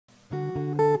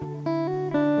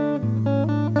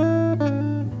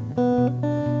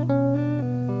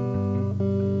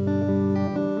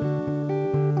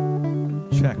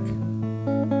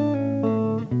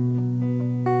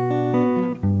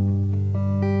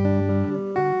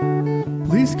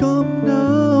Please come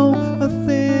now, I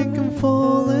think I'm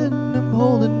falling. I'm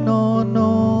holding on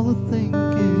all the things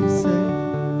you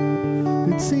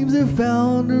say. It seems I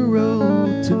found a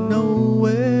road to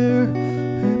nowhere,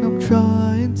 and I'm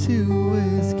trying to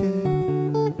escape.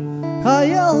 I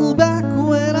yelled back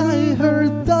when I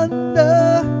heard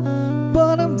thunder,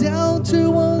 but I'm down to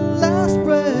one last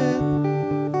breath.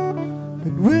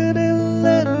 It wouldn't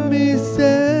let me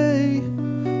say,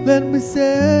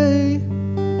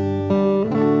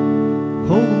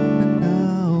 hold me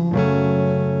now.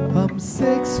 I'm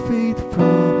 6 feet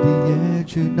from the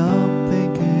edge, and I'm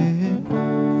thinking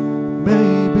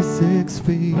maybe 6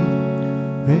 feet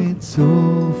ain't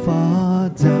so far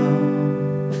down.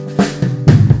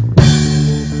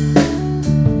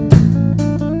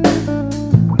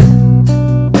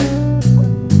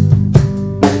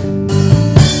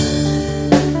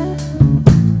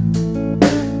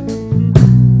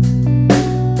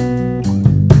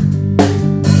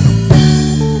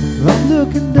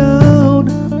 Looking down,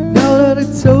 now that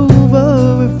it's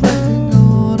over, reflecting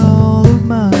on all of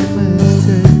my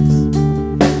mistakes.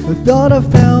 I thought I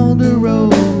found a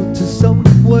road to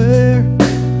somewhere in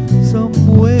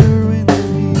the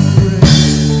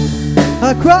grace.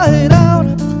 I cried out,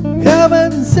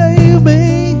 heaven save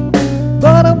me,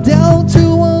 but I'm down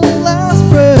to one last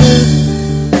breath.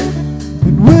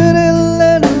 And wouldn't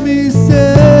let me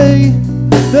say,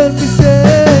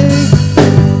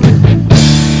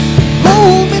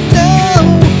 hold me down.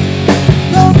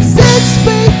 I'm 6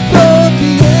 feet from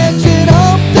the edge, and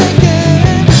I'm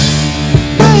thinking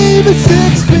maybe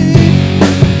 6 feet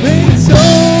ain't so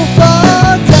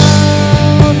far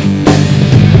down.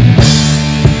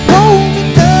 Hold me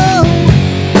down.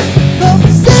 I'm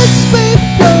 6 feet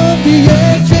from the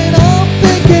edge, and I'm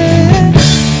thinking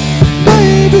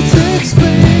maybe 6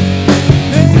 feet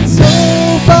ain't so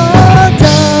far down.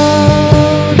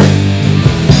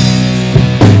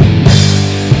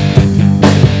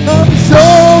 So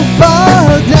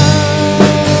far down,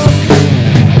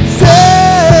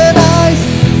 said eyes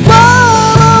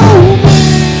follow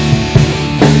me,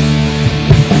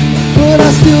 but I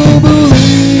still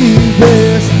believe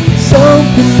there's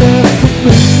something left for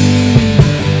me.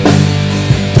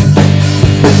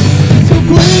 So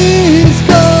please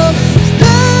come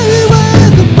stay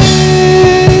with me,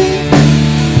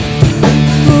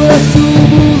 but I still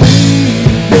believe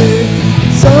there's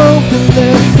something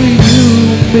left for you.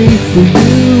 For you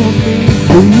and me,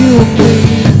 for you and me.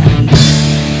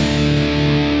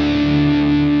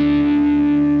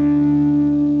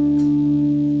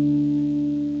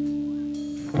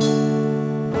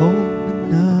 Hold me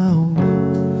now,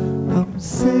 I'm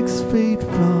 6 feet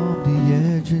from the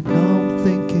edge, and I'm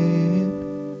thinking.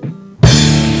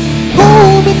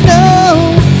 Hold me now,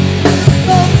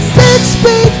 I'm 6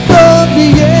 feet from the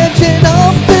edge, and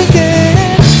I'm thinking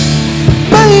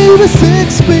maybe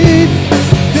 6 feet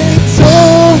so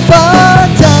far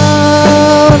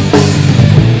down.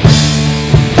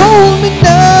 Hold me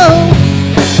now,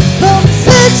 I'm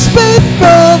 6 feet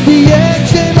from the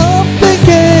edge, and I'm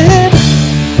thinking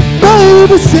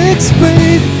maybe 6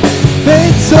 feet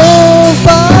ain't so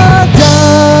far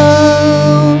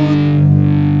down.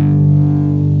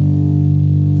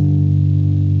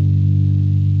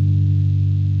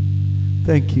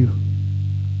 Thank you.